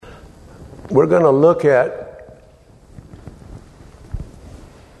we're going to look at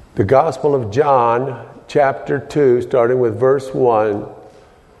the Gospel of John, chapter 2, starting with verse 1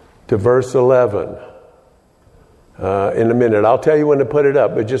 to verse 11. In a minute. I'll tell you when to put it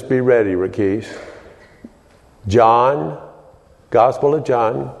up, but just be ready, Rakis. John, Gospel of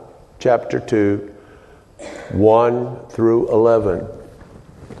John, chapter 2, 1 through 11.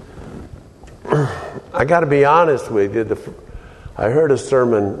 I got to be honest with you. I heard a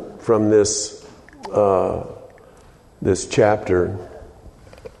sermon from this chapter,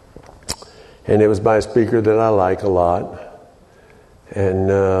 and it was by a speaker that I like a lot,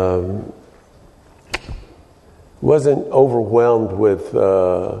 and wasn't overwhelmed with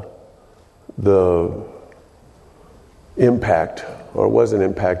the impact, or wasn't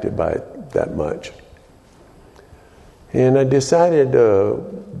impacted by it that much. And I decided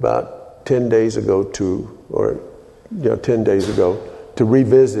about 10 days ago to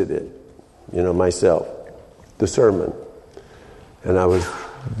revisit it, myself, the sermon. And I was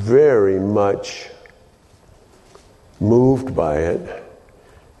very much moved by it,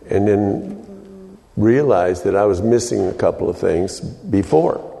 and then realized that I was missing a couple of things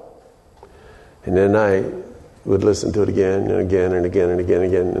before. And then I would listen to it again and again and again and again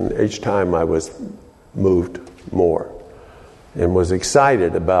and again. And each time I was moved more and was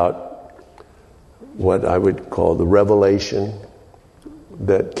excited about what I would call the revelation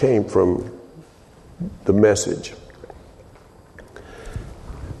that came from the message.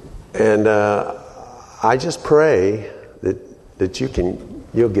 And I just pray that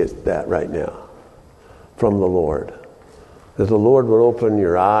you'll get that right now from the Lord. That the Lord will open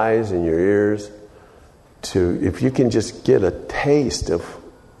your eyes and your ears to, if you can just get a taste of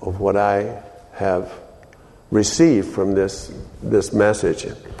what I have received from this message.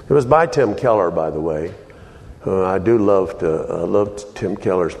 It was by Tim Keller, by the way. I loved Tim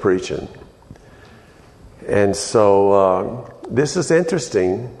Keller's preaching. And so this is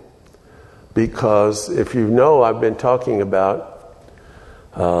interesting because if you know, I've been talking about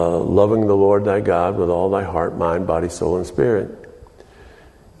loving the Lord thy God with all thy heart, mind, body, soul, and spirit.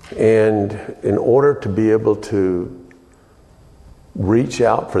 And in order to be able to reach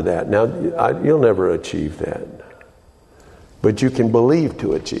out for that, now you'll never achieve that, but you can believe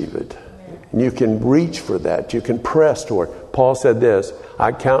to achieve it. You can reach for that. You can press toward. Paul said this,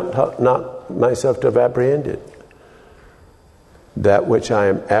 I count not myself to have apprehended that which I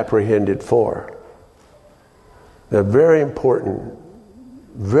am apprehended for. Now, very important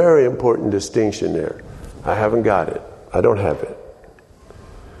distinction there. I haven't got it. I don't have it.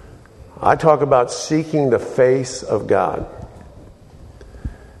 I talk about seeking the face of God.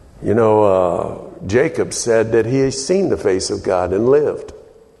 Jacob said that he has seen the face of God and lived.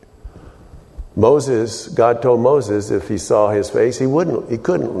 God told Moses if he saw his face, he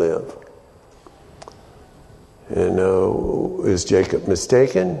couldn't live. And is Jacob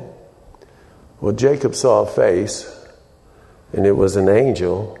mistaken? Well, Jacob saw a face, and it was an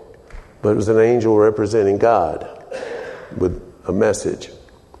angel, but it was an angel representing God with a message.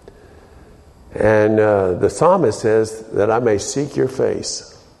 And the psalmist says that I may seek your face.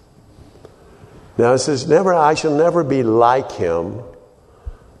 Now it says, I shall never be like him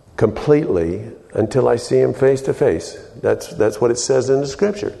completely until I see him face to face. That's what it says in the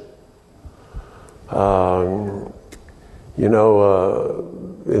scripture. In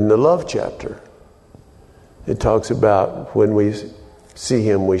the love chapter, it talks about when we see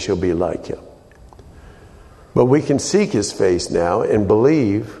him, we shall be like him. But we can seek his face now and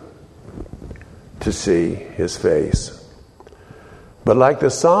believe to see his face. But like the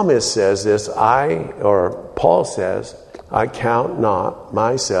psalmist says this, Paul says, I count not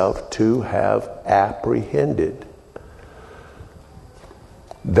myself to have apprehended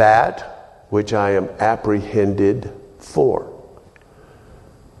that which I am apprehended for.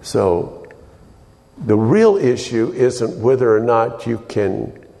 So the real issue isn't whether or not you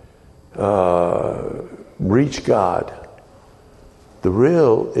can reach God. The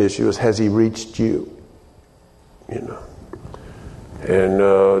real issue is, has he reached you? And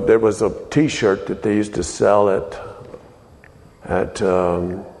there was a T-shirt that they used to sell at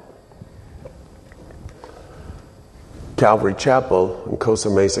Calvary Chapel in Costa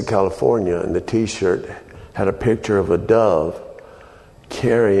Mesa, California, and the T-shirt had a picture of a dove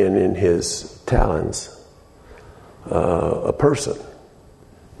carrying in his talons a person,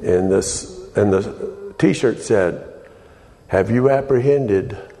 and the T-shirt said, "Have you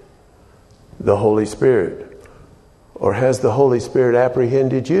apprehended the Holy Spirit, or has the Holy Spirit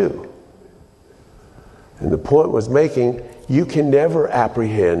apprehended you?" And the point was making, you can never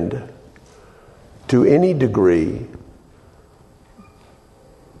apprehend to any degree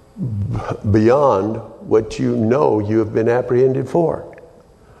beyond what you know you have been apprehended for.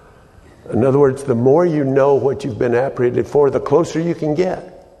 In other words, the more you know what you've been apprehended for, the closer you can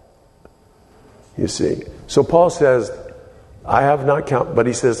get. You see. So Paul says, I have not counted, but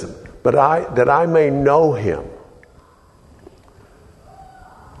he says, that I may know him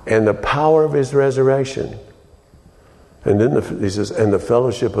and the power of his resurrection. And then he says, and the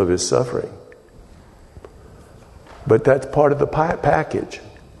fellowship of his suffering. But that's part of the package.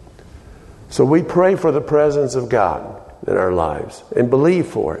 So we pray for the presence of God in our lives and believe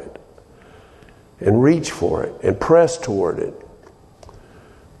for it and reach for it and press toward it.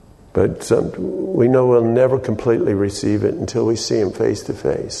 But we know we'll never completely receive it until we see him face to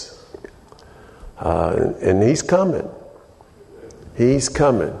face. And he's coming. He's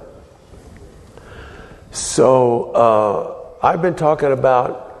coming. So I've been talking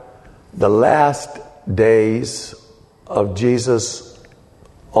about the last days of Jesus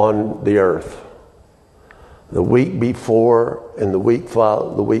on the earth. The week before and the week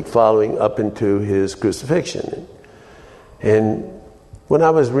following up into his crucifixion. And when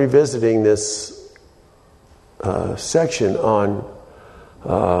I was revisiting this section on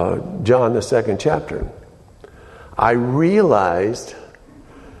John, the second chapter, I realized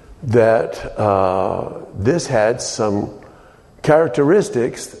that this had some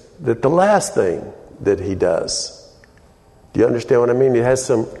characteristics that the last thing that he does. Do you understand what I mean? It has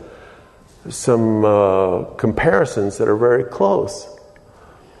some comparisons that are very close.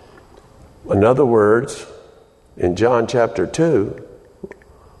 In other words, in John chapter 2,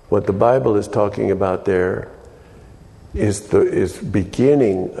 what the Bible is talking about there is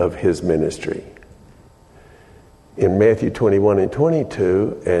beginning of his ministry. In Matthew 21 and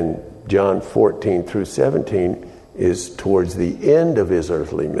 22 and John 14 through 17 is towards the end of his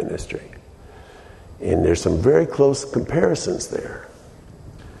earthly ministry. And there's some very close comparisons there.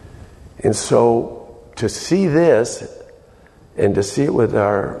 And so to see this and to see it with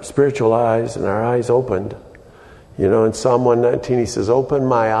our spiritual eyes and our eyes opened, in Psalm 119 he says, open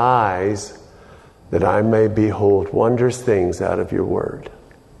my eyes that I may behold wondrous things out of your word.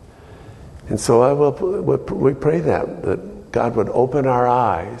 And so we pray that God would open our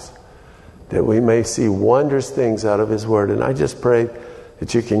eyes that we may see wondrous things out of his word. And I just pray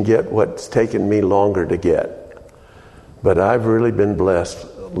that you can get what's taken me longer to get. But I've really been blessed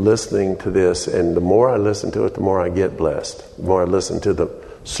listening to this, and the more I listen to it, the more I get blessed. The more I listen to the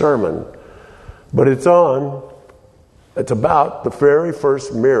sermon. But it's about the very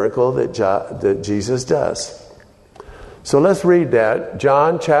first miracle that Jesus does. So let's read that.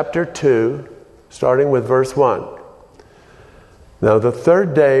 John chapter 2, starting with verse 1. Now the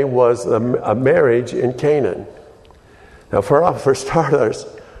third day was a marriage in Canaan. Now for starters,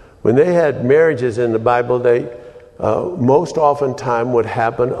 when they had marriages in the Bible, they most often time would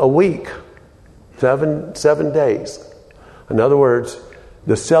happen a week, 7 days. In other words,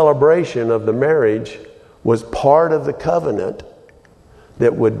 the celebration of the marriage was part of the covenant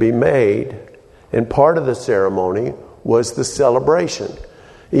that would be made, and part of the ceremony was the celebration.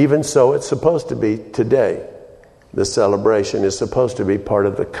 Even so, it's supposed to be today. The celebration is supposed to be part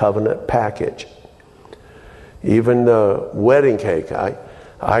of the covenant package. Even the wedding cake.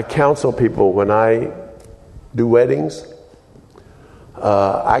 I counsel people when I do weddings.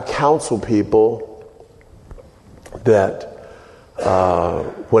 I counsel people that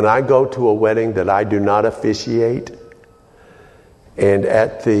when I go to a wedding that I do not officiate, and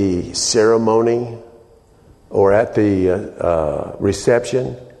at the ceremony or at the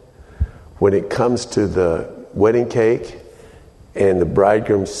reception, when it comes to the wedding cake and the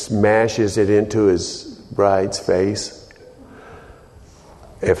bridegroom smashes it into his bride's face,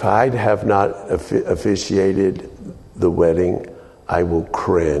 if I have not officiated the wedding, I will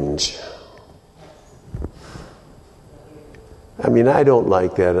cringe. I mean, I don't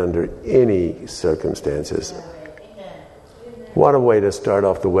like that under any circumstances. What a way to start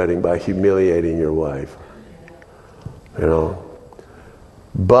off the wedding, by humiliating your wife.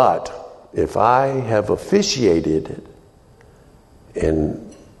 But if I have officiated it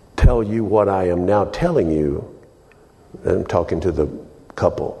and tell you what I am now telling you, and I'm talking to the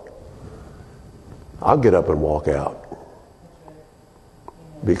couple, I'll get up and walk out.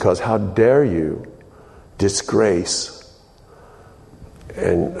 Because how dare you disgrace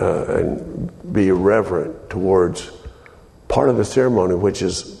and be irreverent towards part of the ceremony, which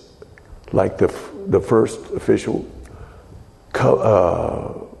is like the first official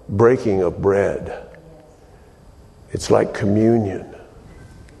breaking of bread. It's like communion.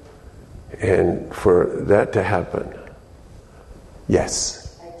 And for that to happen,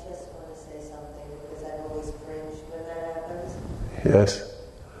 yes. I just want to say something because I've always cringed when that happens. Yes.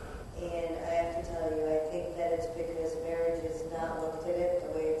 And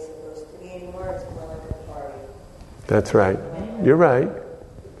That's right. You're right.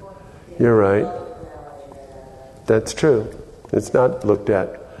 You're right. That's true. It's not looked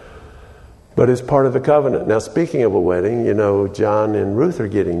at. But it's part of the covenant. Now, speaking of a wedding, John and Ruth are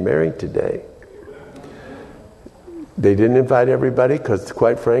getting married today. They didn't invite everybody because,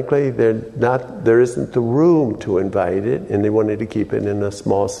 quite frankly, there isn't the room to invite it, and they wanted to keep it in a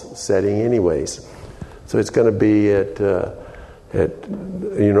small setting anyways. So it's going to be if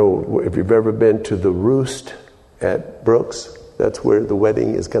you've ever been to the Roost at Brooks, that's where the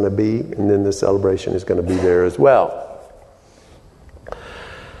wedding is going to be, and then the celebration is going to be there as well.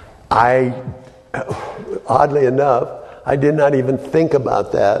 Oddly enough, I did not even think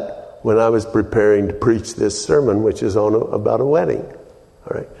about that when I was preparing to preach this sermon, which is about a wedding.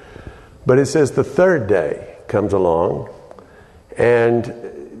 All right, but it says the third day comes along,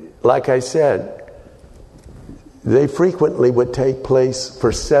 and like I said, they frequently would take place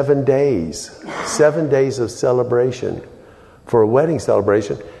for 7 days. 7 days of celebration for a wedding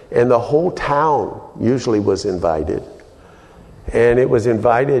celebration, and the whole town usually was invited. And it was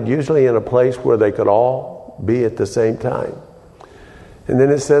invited usually in a place where they could all be at the same time. And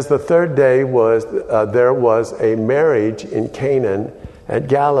then it says the third day was there was a marriage in Canaan at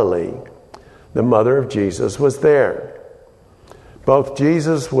Galilee. The mother of Jesus was there. Both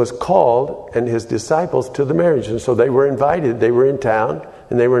Jesus was called and his disciples to the marriage. And so they were invited. They were in town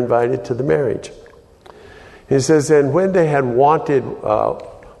and they were invited to the marriage. He says, and when they had wanted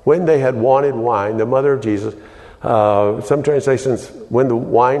wine, the mother of Jesus, some translations, when the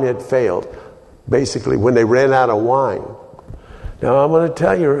wine had failed, basically when they ran out of wine. Now I'm going to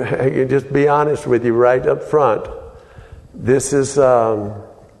tell you, just be honest with you right up front. This is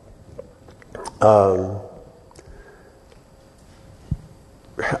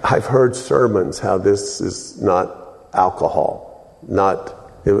I've heard sermons how this is not alcohol,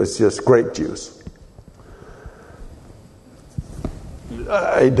 it was just grape juice.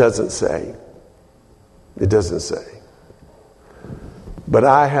 It doesn't say. It doesn't say. But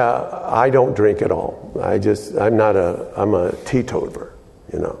I don't drink at all. I'm a teetotaler,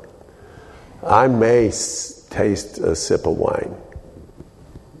 I may taste a sip of wine.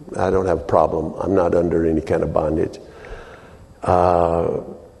 I don't have a problem. I'm not under any kind of bondage.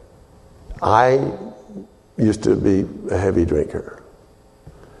 I used to be a heavy drinker.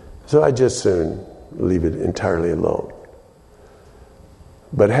 So I just soon leave it entirely alone.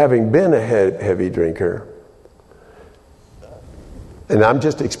 But having been a heavy drinker, and I'm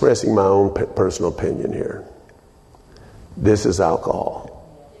just expressing my own personal opinion here, this is alcohol.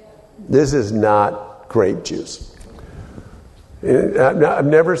 This is not grape juice.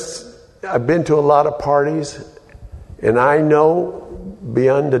 I've been to a lot of parties, and I know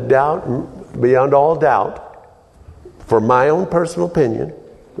beyond all doubt, for my own personal opinion,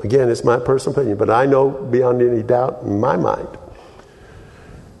 again, it's my personal opinion, but I know beyond any doubt in my mind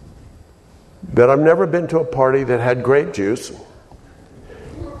that I've never been to a party that had grape juice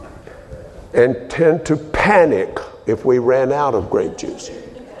and tend to panic if we ran out of grape juice.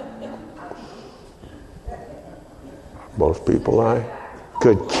 Most people I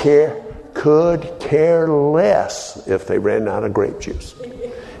could care less if they ran out of grape juice.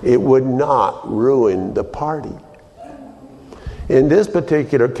 It would not ruin the party. In this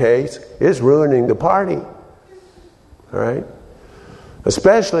particular case, it's ruining the party. All right?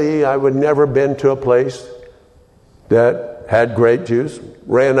 Especially, I would never been to a place that had grape juice,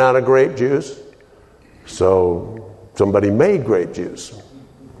 ran out of grape juice, so somebody made grape juice.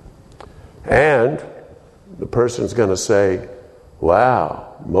 And the person's going to say,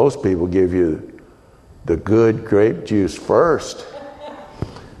 wow, most people give you the good grape juice first.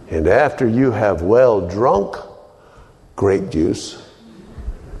 And after you have well drunk grape juice,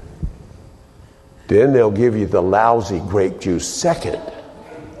 then they'll give you the lousy grape juice second.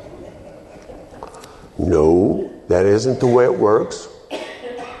 No, that isn't the way it works.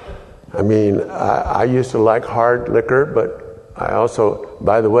 I mean, I used to like hard liquor, but I also,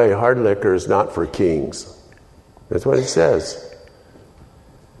 by the way, hard liquor is not for kings. That's what it says.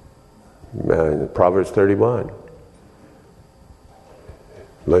 Proverbs 31.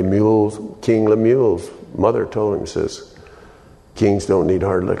 King Lemuel's mother told him, says, kings don't need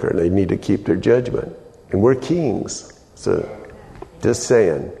hard liquor. They need to keep their judgment. And we're kings. So just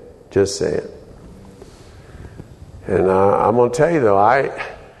saying. And I'm going to tell you, though, I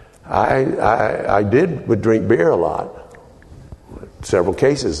would drink beer a lot. Several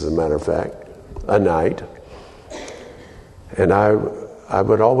cases, as a matter of fact, a night. And I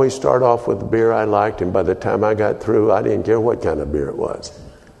would always start off with the beer I liked, and by the time I got through, I didn't care what kind of beer it was.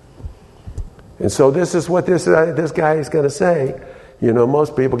 And so this is what this guy is going to say.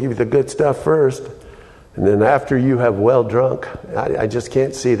 Most people give you the good stuff first. And then after you have well drunk, I just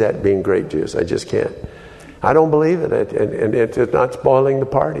can't see that being grape juice. I just can't. I don't believe it. And it's not spoiling the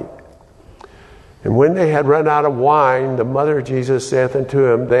party. And when they had run out of wine, the mother of Jesus saith unto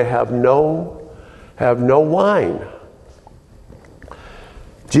him, they have no wine.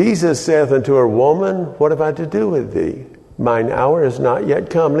 Jesus saith unto her, Woman, what have I to do with thee? Mine hour is not yet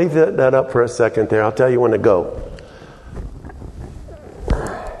come. Leave that up for a second there. I'll tell you when to go.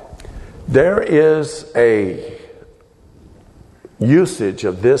 There is a usage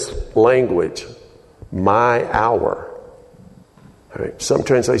of this language, my hour. All right. Some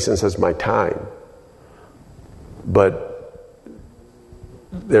translation says my time. But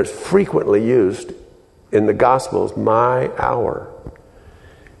there's frequently used in the Gospels, my hour.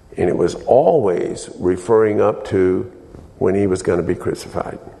 And it was always referring up to when he was going to be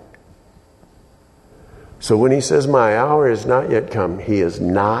crucified. So when he says, my hour is not yet come, he is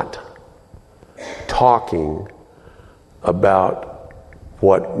not talking about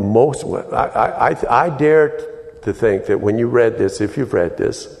what most... I dare to think that when you read this, if you've read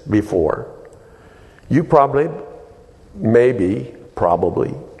this before, you probably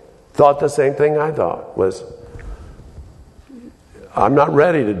thought the same thing I thought, was, I'm not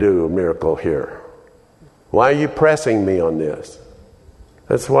ready to do a miracle here. Why are you pressing me on this?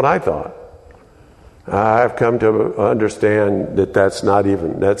 That's what I thought. I've come to understand that that's not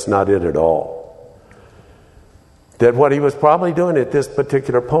it at all. That what he was probably doing at this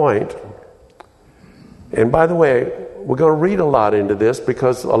particular point, and by the way, we're going to read a lot into this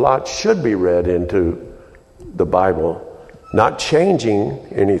because a lot should be read into the Bible, not changing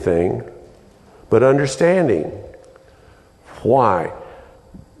anything, but understanding. Why?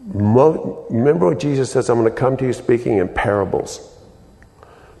 Remember what Jesus says, I'm going to come to you speaking in parables,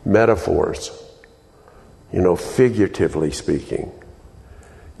 metaphors, figuratively speaking,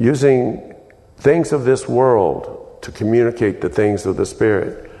 using things of this world to communicate the things of the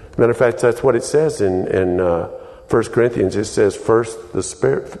Spirit. Matter of fact, that's what it says in 1 Corinthians. It says first the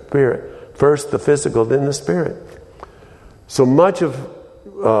Spirit, first the physical, then the Spirit. So much of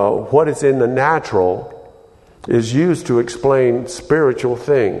what is in the natural is used to explain spiritual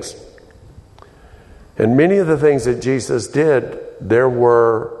things. And many of the things that Jesus did, there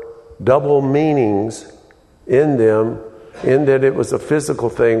were double meanings in them, in that it was a physical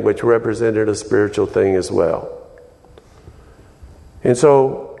thing which represented a spiritual thing as well. And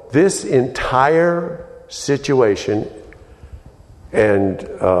so this entire situation and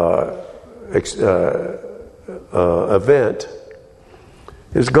event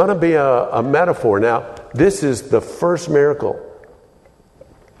is going to be a metaphor. Now, this is the first miracle.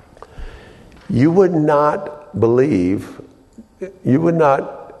 You would not believe,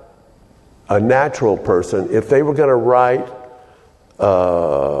 a natural person, if they were going to write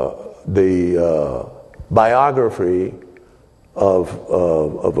the biography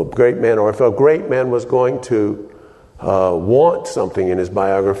of a great man, or if a great man was going to want something in his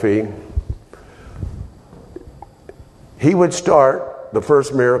biography, he would start the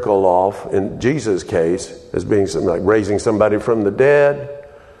first miracle off, in Jesus' case, as being something like raising somebody from the dead,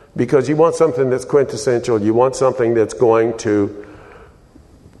 because you want something that's quintessential. You want something that's going to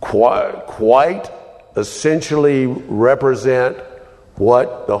quite essentially represent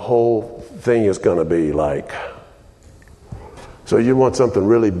what the whole thing is going to be like. So you want something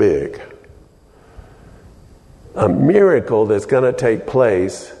really big. A miracle that's going to take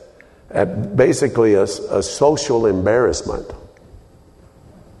place at basically a social embarrassment,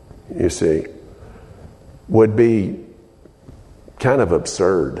 you see, would be kind of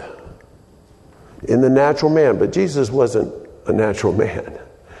absurd in the natural man. But Jesus wasn't a natural man.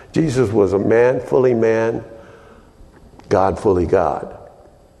 Jesus was a man, fully man, God, fully God.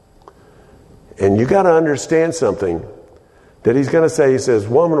 And you got to understand something that he's going to say. He says,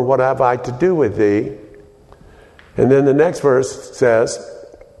 Woman, what have I to do with thee? And then the next verse says,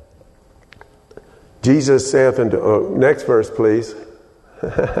 Jesus saith unto, next verse please.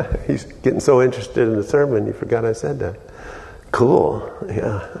 He's getting so interested in the sermon, he forgot I said that. Cool,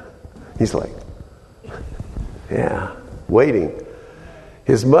 yeah. He's like, yeah, waiting.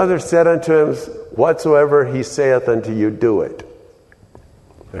 His mother said unto him, whatsoever he saith unto you, do it.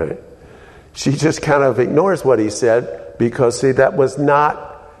 Right? She just kind of ignores what he said, because see,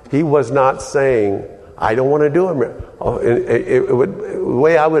 he was not saying, I don't want to do it. The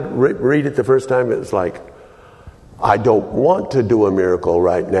way I would read it the first time, it was like, I don't want to do a miracle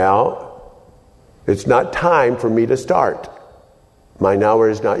right now. It's not time for me to start. Mine hour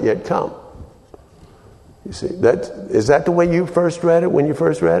is not yet come. You see, is that the way you first read it, when you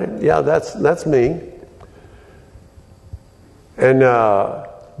first read it? Yeah, that's me. And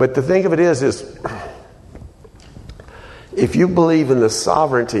but the thing of it is If you believe in the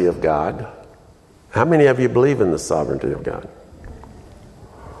sovereignty of God, how many of you believe in the sovereignty of God?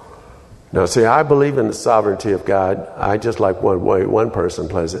 Now, see, I believe in the sovereignty of God. I just like one person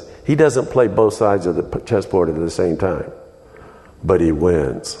plays it. He doesn't play both sides of the chessboard at the same time, but he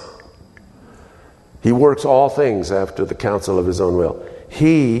wins. He works all things after the counsel of his own will.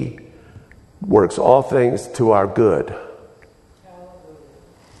 He works all things to our good.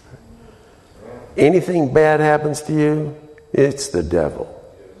 Anything bad happens to you, it's the devil.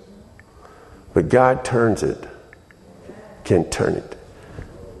 But God turns it, can turn it.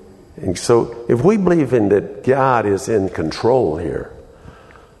 And so if we believe in that God is in control here,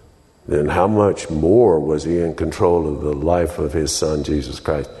 then how much more was he in control of the life of his son, Jesus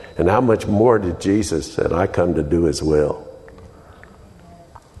Christ? And how much more did Jesus say, I come to do his will?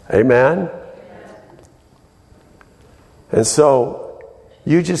 Amen? And so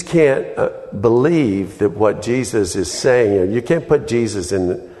you just can't believe that what Jesus is saying. You can't put Jesus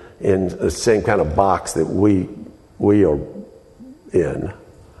in the same kind of box that we are in.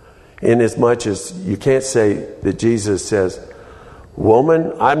 In as much as you can't say that Jesus says,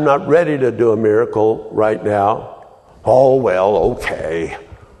 woman, I'm not ready to do a miracle right now. Oh, well, okay.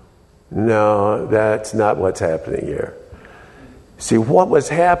 No, that's not what's happening here. See, what was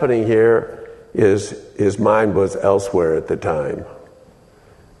happening here is his mind was elsewhere at the time.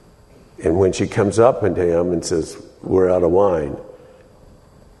 And when she comes up into him and says, we're out of wine,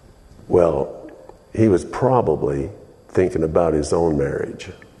 well, he was probably thinking about his own marriage.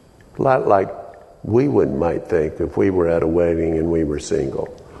 A lot like we might think if we were at a wedding and we were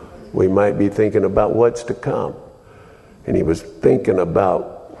single. We might be thinking about what's to come. And he was thinking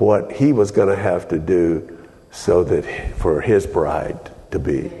about what he was going to have to do so that for his bride to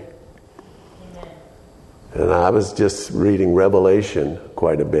be. And I was just reading Revelation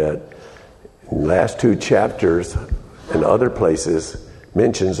quite a bit. In the last 2 chapters and other places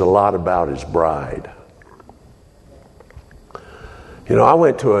mentions a lot about his bride. You know, I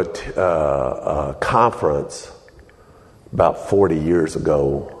went to a conference about 40 years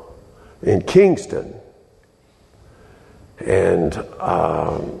ago in Kingston. And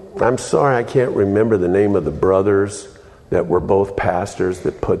I'm sorry I can't remember the name of the brothers that were both pastors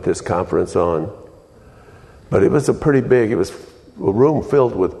that put this conference on. But it was it was a room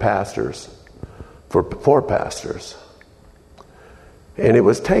filled with pastors, four pastors. And it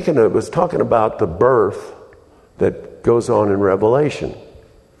was talking about the birth that goes on in Revelation.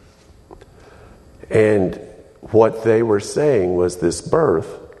 And what they were saying was this birth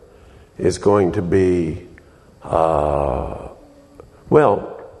is going to be,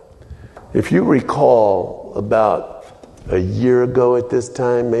 if you recall, about a year ago at this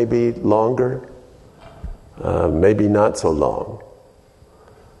time, maybe longer, maybe not so long,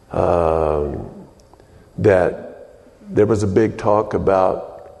 that there was a big talk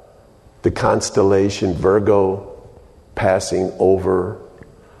about the constellation Virgo passing over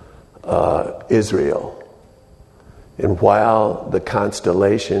Israel. And while the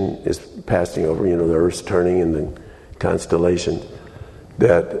constellation is passing over, the Earth's turning in the constellation,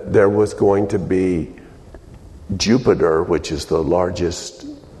 that there was going to be Jupiter, which is the largest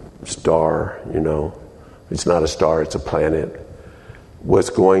star, it's not a star, it's a planet, was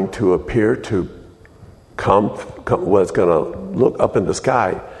going to appear to was going to look up in the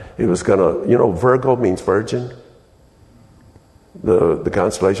sky. It was going to, Virgo means virgin. The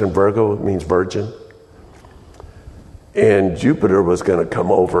constellation Virgo means virgin. And Jupiter was going to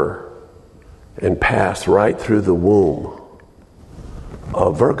come over and pass right through the womb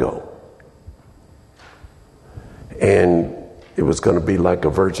of Virgo. And it was going to be like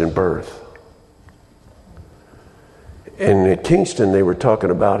a virgin birth. And at Kingston, they were talking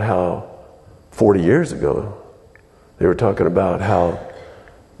about how 40 years ago, they were talking about how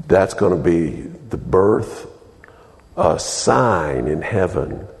that's going to be the birth, a sign in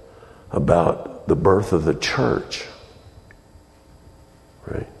heaven about the birth of the church.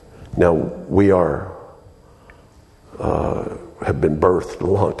 Right? Now, we have been birthed a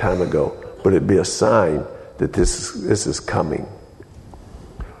long time ago, but it'd be a sign that this is coming.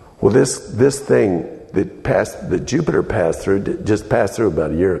 Well, this thing that Jupiter passed through just passed through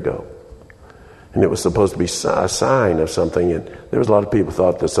about a year ago. And it was supposed to be a sign of something, and there was a lot of people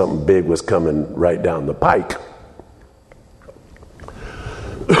thought that something big was coming right down the pike.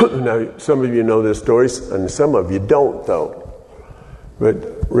 Now, some of you know this story, and some of you don't, though.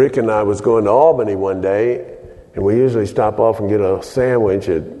 But Rick and I was going to Albany one day, and we usually stop off and get a sandwich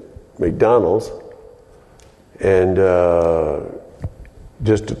at McDonald's, and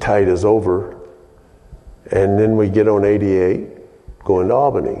just to tide us over. And then we get on 88, going to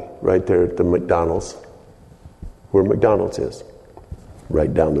Albany, right there at the McDonald's. where McDonald's is,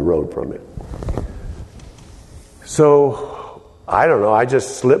 right down the road from it. So, I don't know, I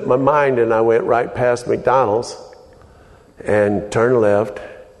just slipped my mind and I went right past McDonald's and turned left,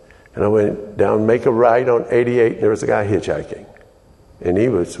 and I went down, make a right on 88, and there was a guy hitchhiking. And he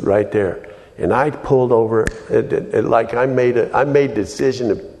was right there. And I pulled over, like I made the decision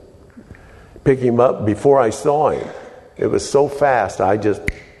to pick him up before I saw him. It was so fast,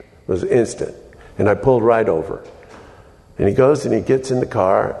 it was instant. And I pulled right over. And he goes and he gets in the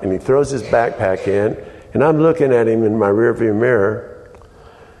car and he throws his backpack in, and I'm looking at him in my rearview mirror,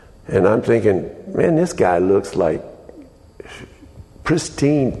 and I'm thinking, man, this guy looks like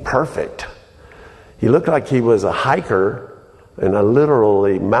pristine, perfect. He looked like he was a hiker, and a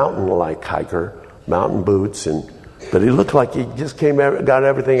literally mountain-like hiker, mountain boots, but he looked like he just got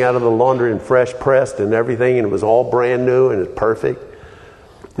everything out of the laundry and fresh pressed and everything, and it was all brand new and it's perfect.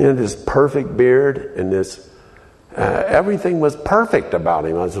 This perfect beard and this, everything was perfect about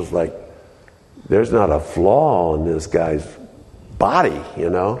him. I was just like, there's not a flaw in this guy's body,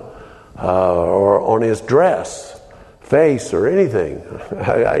 or on his dress, face, or anything.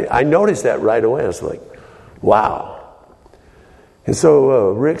 I noticed that right away. I was like, wow. And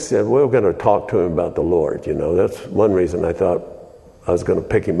so Rick said, we're going to talk to him about the Lord. That's one reason I thought I was going to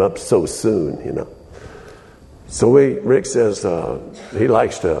pick him up so soon. So Rick says,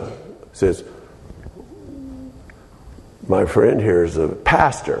 says, my friend here is a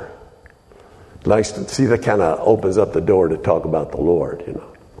pastor. Likes to see, that kind of opens up the door to talk about the Lord.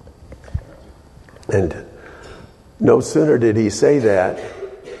 And no sooner did he say that,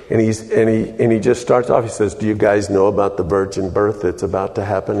 and he just starts off. He says, "Do you guys know about the virgin birth that's about to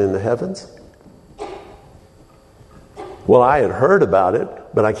happen in the heavens?" Well, I had heard about it,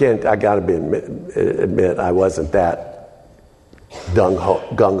 but I got to admit I wasn't that gung ho.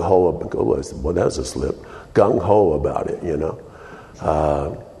 Well, that was a slip. Gung ho about it,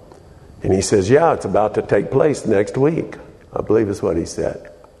 And he says, "Yeah, it's about to take place next week," I believe is what he said.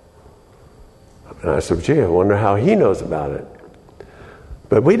 And I said, "Gee, I wonder how he knows about it."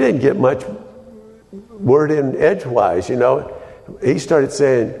 But we didn't get much word in edgewise, He started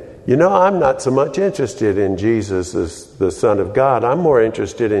saying, I'm not so much interested in Jesus as the Son of God. I'm more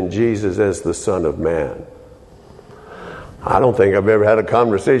interested in Jesus as the Son of Man. I don't think I've ever had a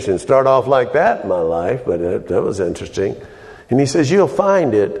conversation start off like that in my life, but that was interesting. And he says, you'll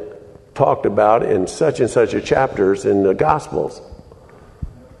find it talked about in such and such a chapters in the Gospels.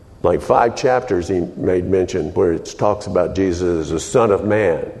 Like 5 chapters he made mention where it talks about Jesus as the Son of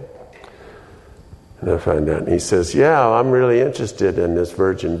Man. And I find that. And he says, yeah, I'm really interested in this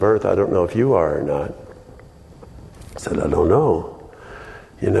virgin birth. I don't know if you are or not. I said, I don't know.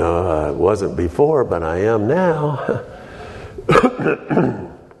 I wasn't before, but I am now.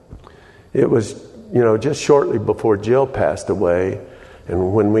 It was, just shortly before Jill passed away.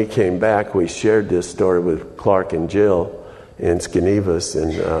 And when we came back, we shared this story with Clark and Jill in Skinevus,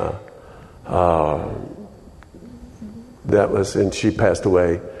 and she passed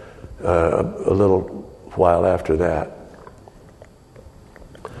away a little while after that.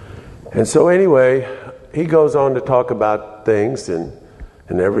 And so anyway, he goes on to talk about things and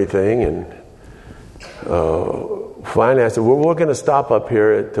everything, and finally I said, well, we're going to stop up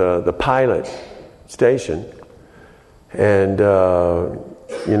here at the pilot station, and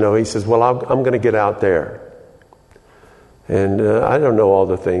he says, well, I'm going to get out there. And I don't know all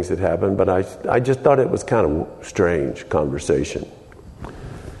the things that happened, but I just thought it was kind of strange conversation.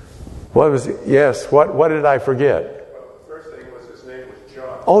 What did I forget? Well, the first thing was his name was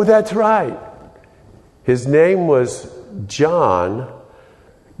John. Oh, that's right. His name was John,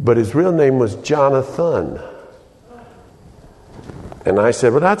 but his real name was Jonathan. And I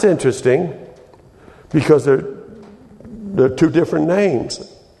said, well, that's interesting, because they're 2 different names,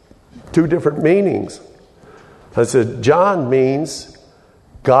 2 different meanings. I said, John means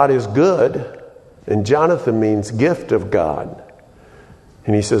God is good, and Jonathan means gift of God.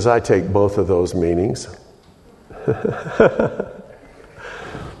 And he says, I take both of those meanings. Yeah.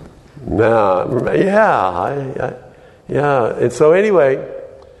 And so anyway,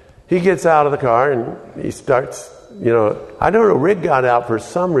 he gets out of the car and he starts, I don't know, Rick got out for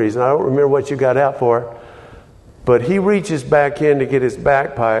some reason. I don't remember what you got out for. But he reaches back in to get his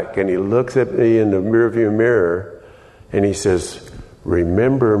backpack, and he looks at me in the rearview mirror, and he says,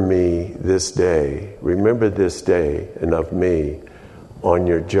 remember this day and of me on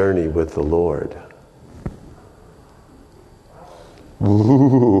your journey with the Lord.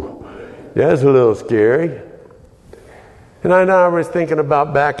 Ooh, that's a little scary. And I was thinking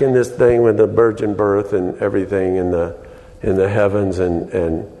about back in this thing with the virgin birth and everything in the heavens,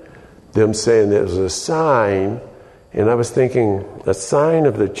 and them saying there was a sign And I was thinking, a sign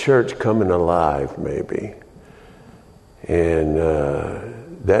of the church coming alive, maybe. And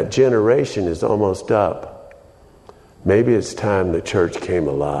that generation is almost up. Maybe it's time the church came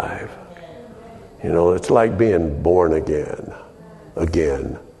alive. You know, it's like being born again.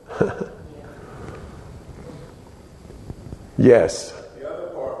 Yes. The other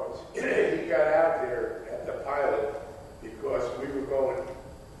part was he got out there at the pilot because we were going to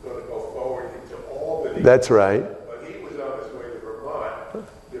go forward into Albany. That's right. But he was on his way to Vermont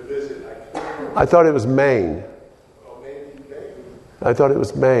to visit. I thought it was Maine. Oh, maybe. I thought it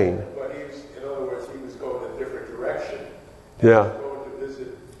was Maine. But he was, in other words, he was going a different direction. Yeah. He was going to visit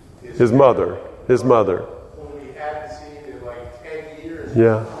His mother. Whom he hadn't seen in like 10 years.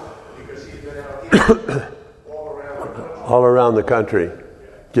 Yeah. Because he'd been out here All around the country,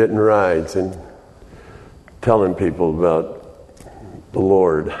 getting rides and telling people about the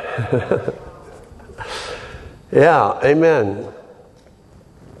Lord. Yeah, amen.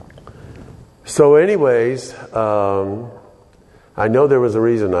 So anyways, I know there was a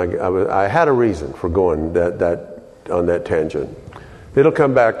reason. I had a reason for going on that tangent. It'll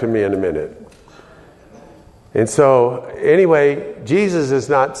come back to me in a minute. And so, anyway, Jesus is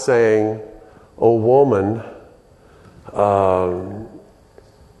not saying, "Oh, woman,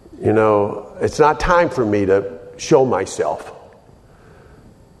 it's not time for me to show myself.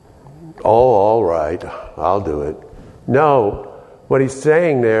 Oh, all right, I'll do it." No, what he's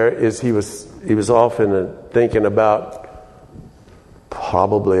saying there is he was often thinking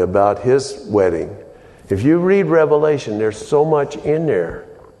probably about his wedding. If you read Revelation, there's so much in there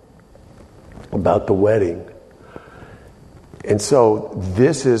about the wedding. And so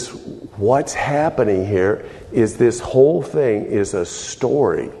this is what's happening here, is this whole thing is a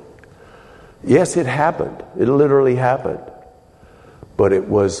story. Yes, it happened. It literally happened. But it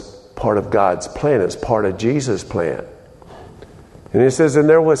was part of God's plan. It's part of Jesus' plan. And it says, and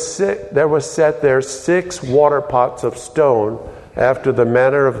there was set there 6 water pots of stone after the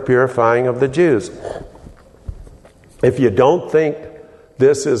manner of purifying of the Jews. If you don't think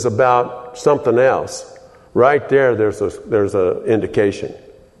this is about something else, right there's a indication.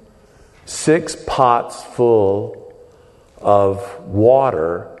 6 pots full of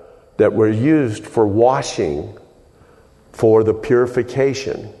water that were used for washing, for the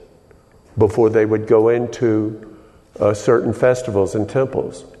purification, before they would go into certain festivals and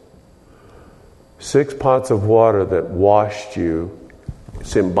temples. 6 pots of water that washed you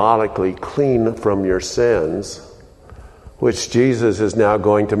symbolically clean from your sins, which Jesus is now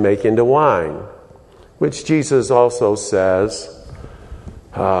going to make into wine. Which Jesus also says,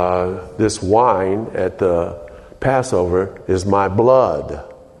 this wine at the Passover is my blood,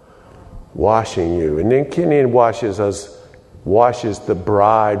 washing you. And then he washes the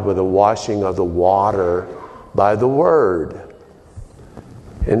bride with the washing of the water by the word.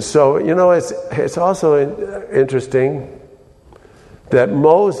 And so, it's also interesting that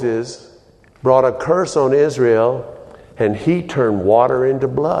Moses brought a curse on Israel, and he turned water into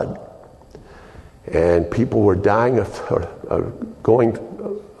blood. And people were dying of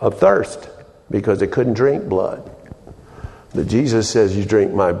thirst because they couldn't drink blood. But Jesus says, you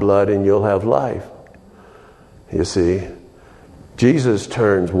drink my blood and you'll have life. You see, Jesus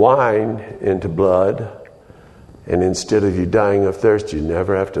turns wine into blood, and instead of you dying of thirst, you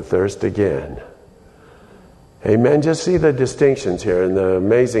never have to thirst again. Amen. Just see the distinctions here and the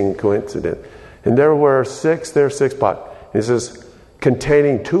amazing coincidence. And there were 6 pots. He says,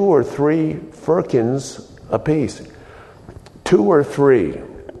 containing 2 or 3 firkins apiece. 2 or 3.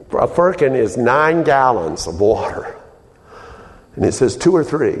 A firkin is 9 gallons of water. And it says 2 or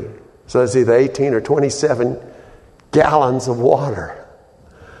 3. So it's either 18 or 27 gallons of water.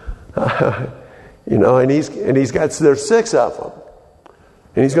 And he's got, there's 6 of them.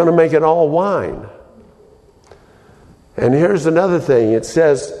 And he's going to make it all wine. And here's another thing. It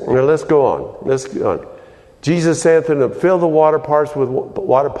says, let's go on. Jesus saith unto them, fill the water pots with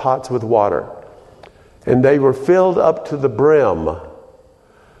water. And they were filled up to the brim.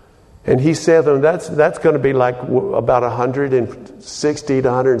 And he said to them, that's going to be like about 160 to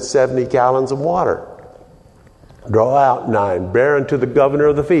 170 gallons of water. Draw out 9. Bear unto the governor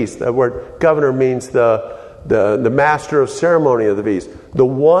of the feast. That word governor means the master of ceremony of the feast. The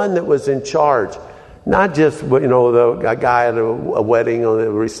one that was in charge. Not just, a guy at a wedding or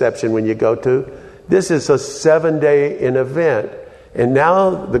a reception when you go to. This is a 7-day event. And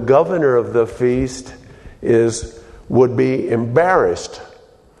now the governor of the feast would be embarrassed.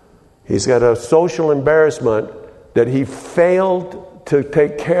 He's got a social embarrassment that he failed to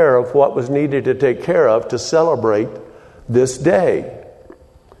take care of what was needed to take care of to celebrate this day.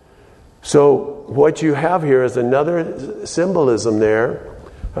 So what you have here is another symbolism there.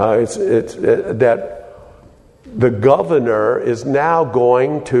 It's that the governor is now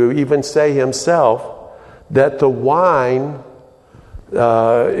going to even say himself that the wine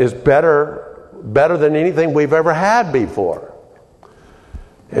is better than anything we've ever had before.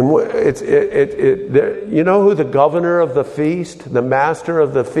 And you know who the governor of the feast, the master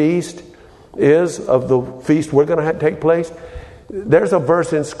of the feast is, of the feast we're going to take place? There's a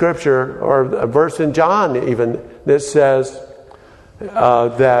verse in Scripture, or a verse in John even, that says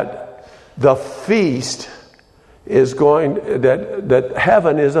that the feast is going, that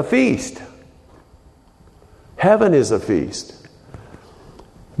heaven is a feast. Heaven is a feast.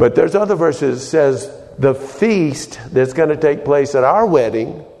 But there's other verses that says the feast that's going to take place at our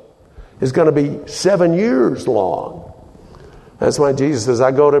wedding is going to be 7 years long. That's why Jesus says,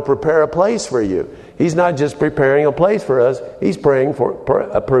 I go to prepare a place for you. He's not just preparing a place for us. He's preparing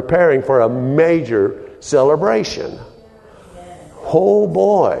for a major celebration. Oh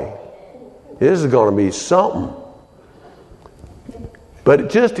boy, this is going to be something.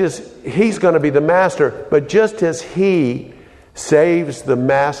 But just as he's going to be the master, but just as he saves the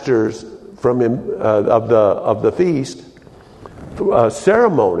masters from of the feast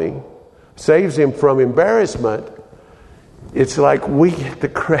ceremony, saves him from embarrassment, it's like we get the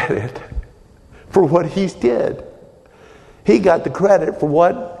credit for what he did. He got the credit for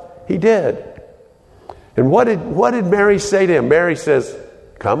what he did. And what did Mary say to him? Mary says,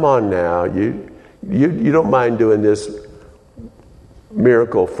 come on now, you don't mind doing this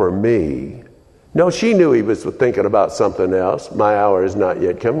miracle for me. No, she knew he was thinking about something else. My hour is not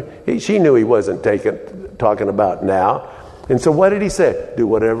yet come. She knew he wasn't talking about now. And so what did he say? Do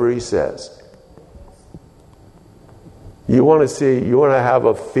whatever he says. You want to have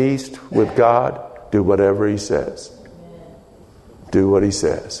a feast with God? Do whatever he says. Do what he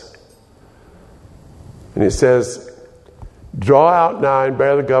says. And it says, draw out now and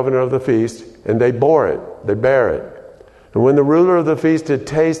bear the governor of the feast. And they bore it. They bear it. And when the ruler of the feast had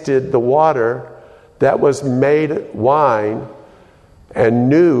tasted the water that was made wine,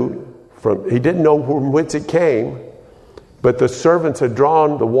 and he didn't know from whence it came, but the servants had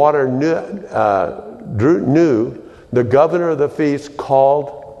drawn the water, the governor of the feast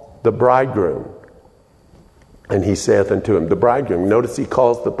called the bridegroom. And he saith unto him, the bridegroom. Notice he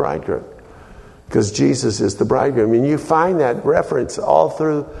calls the bridegroom, because Jesus is the bridegroom. And you find that reference all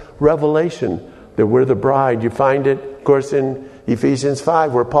through Revelation, that we're the bride. You find it, of course, in Ephesians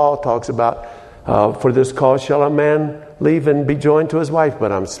 5, where Paul talks about, for this cause shall a man leave and be joined to his wife.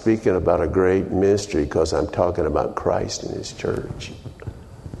 But I'm speaking about a great mystery, because I'm talking about Christ and his church.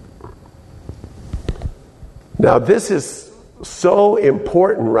 Now this is so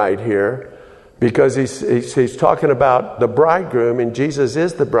important right here, because he's talking about the bridegroom, and Jesus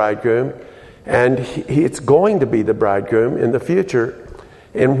is the bridegroom, and it's going to be the bridegroom in the future.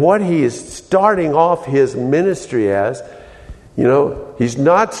 And what he is starting off his ministry as, he's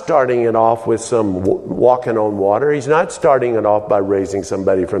not starting it off with some walking on water. He's not starting it off by raising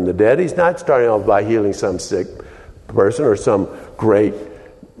somebody from the dead. He's not starting off by healing some sick person or some great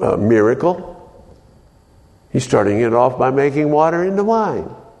miracle. He's starting it off by making water into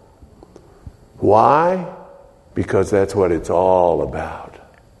wine. Why? Because that's what it's all about.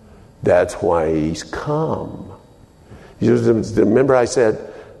 That's why he's come. Remember I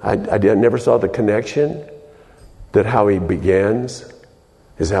said I never saw the connection, that how he begins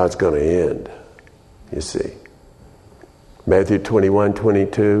is how it's going to end. You see. Matthew 21,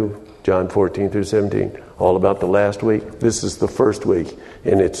 22, John 14 through 17, all about the last week. This is the first week,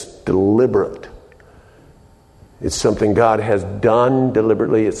 and it's deliberate. It's something God has done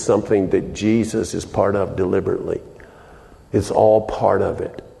deliberately. It's something that Jesus is part of deliberately. It's all part of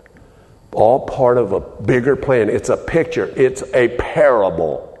it. All part of a bigger plan. It's a picture. It's a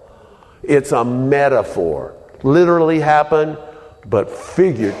parable. It's a metaphor. Literally happened, but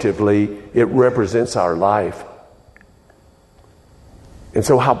figuratively it represents our life. And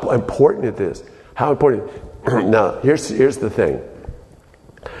so how important it is. How important. Now, here's the thing.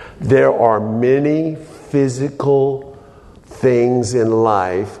 There are many physical things in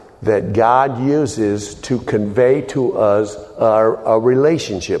life that God uses to convey to us a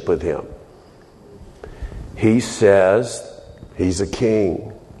relationship with him. He says he's a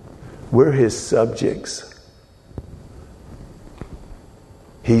king. We're his subjects.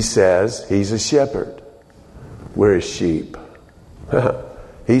 He says he's a shepherd. We're his sheep.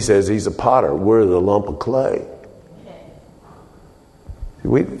 He says he's a potter. We're the lump of clay.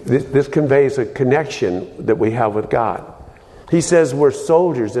 This conveys a connection that we have with God. He says we're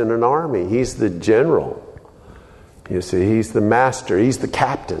soldiers in an army. He's the general. You see, He's the master. He's the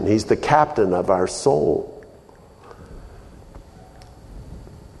captain. He's the captain of our soul.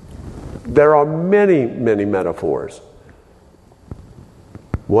 There are many, many metaphors.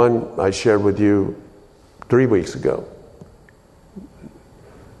 One I shared with you 3 weeks ago.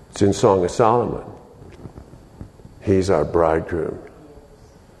 It's in Song of Solomon. He's our bridegroom,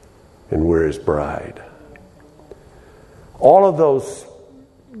 and we're His bride. All of those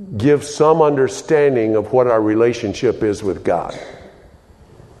give some understanding of what our relationship is with God.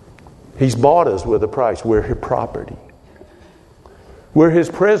 He's bought us with a price. We're His property. We're His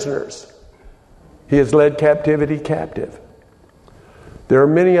prisoners. He has led captivity captive. There are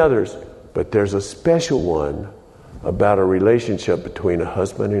many others, but there's a special one about a relationship between a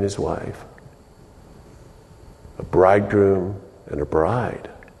husband and his wife. A bridegroom and a bride.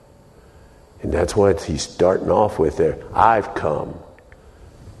 And that's what he's starting off with there. I've come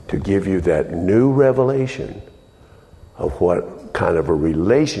to give you that new revelation of what kind of a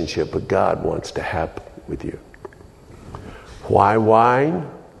relationship with God wants to have with you. Why wine?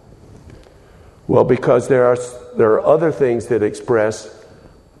 Well, because there are other things that express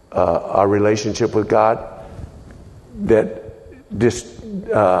our relationship with God that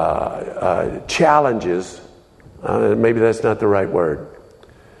challenges, maybe that's not the right word,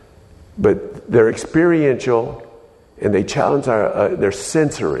 but they're experiential and they challenge their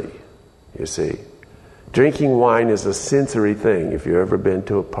sensory, you see. Drinking wine is a sensory thing. If you've ever been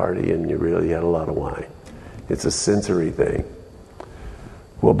to a party and you really had a lot of wine, it's a sensory thing.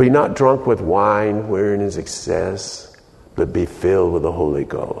 Well, be not drunk with wine wherein is excess, but be filled with the Holy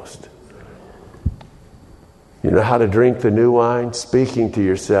Ghost. You know how to drink the new wine? Speaking to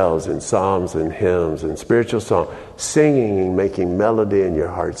yourselves in psalms and hymns and spiritual songs, singing and making melody in your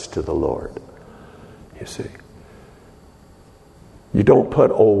hearts to the Lord. You see. You don't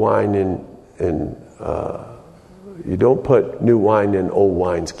put old wine you don't put new wine in old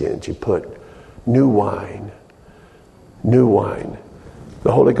wineskins. You put new wine. New wine.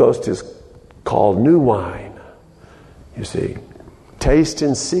 The Holy Ghost is called new wine. You see. Taste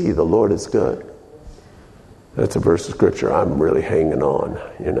and see the Lord is good. That's a verse of Scripture I'm really hanging on,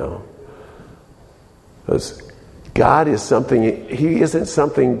 you know. Because God is something, He isn't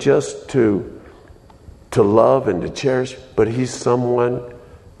something just to love and to cherish, but He's someone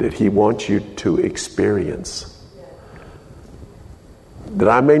that He wants you to experience. That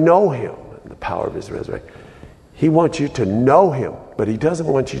I may know Him, the power of His resurrection. He wants you to know Him, but He doesn't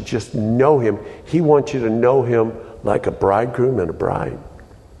want you to just know Him. He wants you to know Him like a bridegroom and a bride.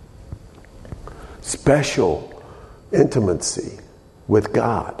 Special intimacy with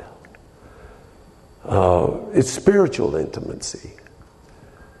God. It's spiritual intimacy.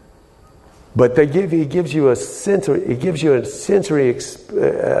 But He gives you a sensory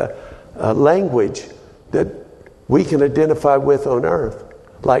language that we can identify with on earth,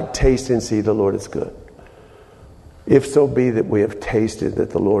 like taste and see the Lord is good. If so be that we have tasted that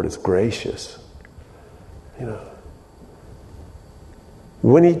the Lord is gracious. You know.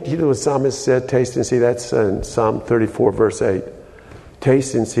 When the psalmist said, taste and see, that's in Psalm 34, verse 8.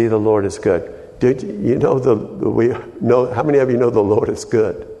 Taste and see the Lord is good. Did you know how many of you know the Lord is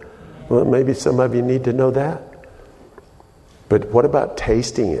good? Well, maybe some of you need to know that. But what about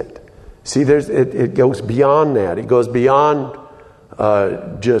tasting it? See, it goes beyond that. It goes beyond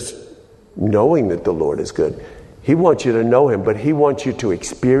just knowing that the Lord is good. He wants you to know Him, but He wants you to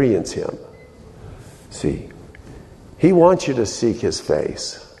experience Him. See, He wants you to seek His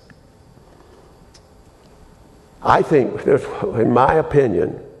face. I think, in my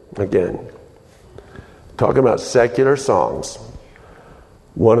opinion, again, talking about secular songs,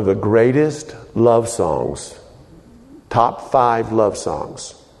 one of the greatest love songs, top 5 love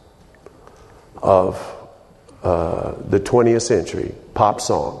songs of the 20th century, pop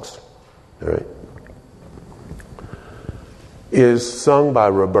songs, all right, is sung by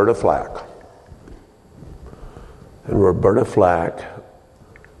Roberta Flack. And Roberta Flack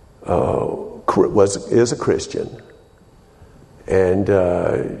is a Christian. And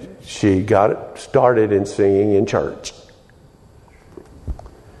she got started in singing in church.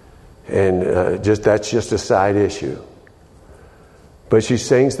 And that's just a side issue. But she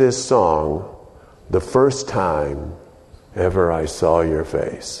sings this song, "The First Time Ever I Saw Your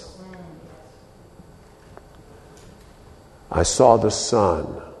Face." I saw the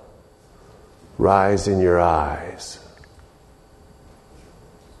sun rise in your eyes.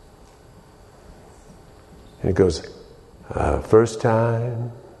 And it goes, first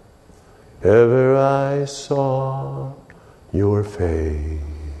time ever I saw your face.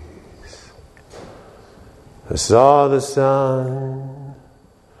 I saw the sun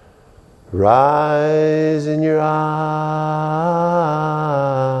rise in your eyes,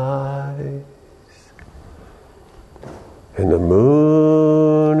 and the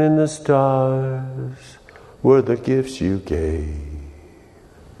moon and the stars were the gifts you gave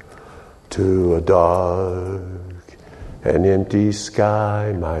to a dark and empty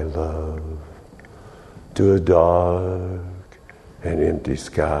sky, my love, to a dark and empty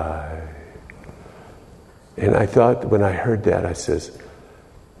sky. And I thought, when I heard that, I says,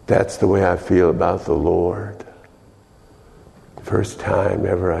 that's the way I feel about the Lord. First time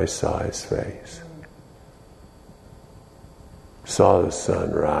ever I saw his face. Saw the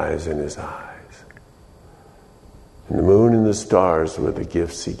sun rise in his eyes. And the moon and the stars were the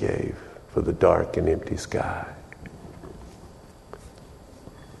gifts he gave for the dark and empty sky.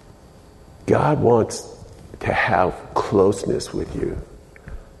 God wants to have closeness with you,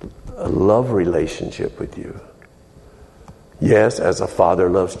 a love relationship with you. Yes, as a father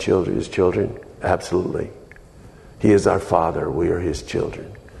loves his children, absolutely. He is our father, we are his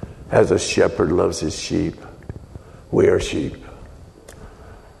children. As a shepherd loves his sheep, we are sheep.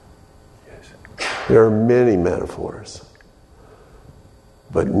 Yes. There are many metaphors,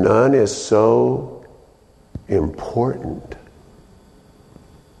 but none is so important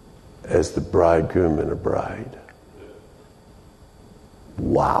as the bridegroom and a bride.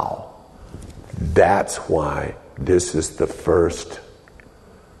 Wow. That's why this is the first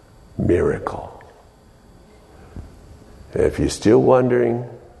miracle. If you're still wondering,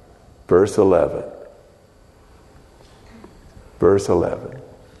 verse 11. Verse 11.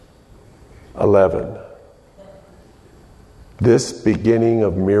 11. This beginning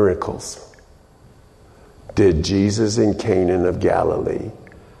of miracles did Jesus in Cana of Galilee,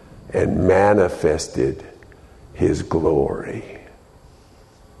 and manifested his glory.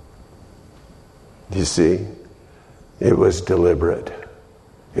 You see, it was deliberate.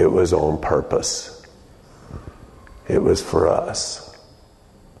 It was on purpose. It was for us.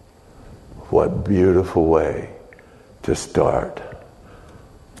 What beautiful way to start.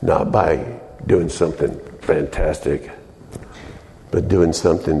 Not by doing something fantastic, but doing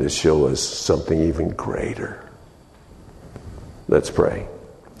something to show us something even greater. Let's pray.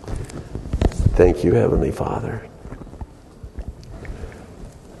 Thank you, Heavenly Father.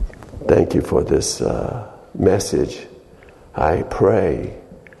 Thank you for this message. I pray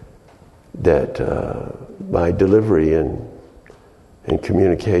that my delivery and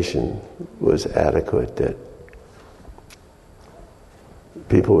communication was adequate, that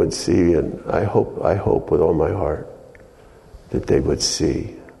people would see, and I hope with all my heart that they would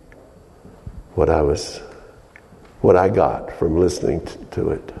see what I got from listening to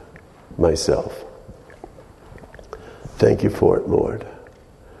it myself. Thank you for it, Lord.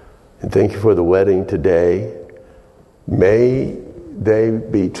 And thank you for the wedding today. May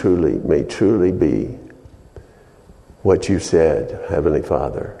they truly be what you said, Heavenly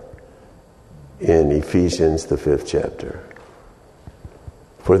Father, in Ephesians the 5th chapter.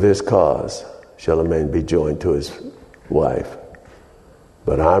 For this cause shall a man be joined to his wife.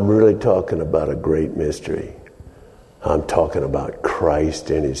 But I'm really talking about a great mystery. I'm talking about Christ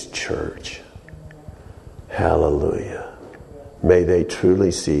and his church. Hallelujah. May they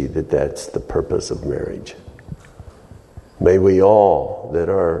truly see that that's the purpose of marriage. May we all that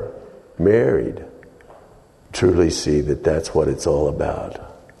are married truly see that that's what it's all about.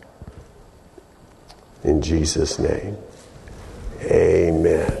 In Jesus' name,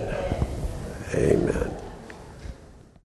 amen.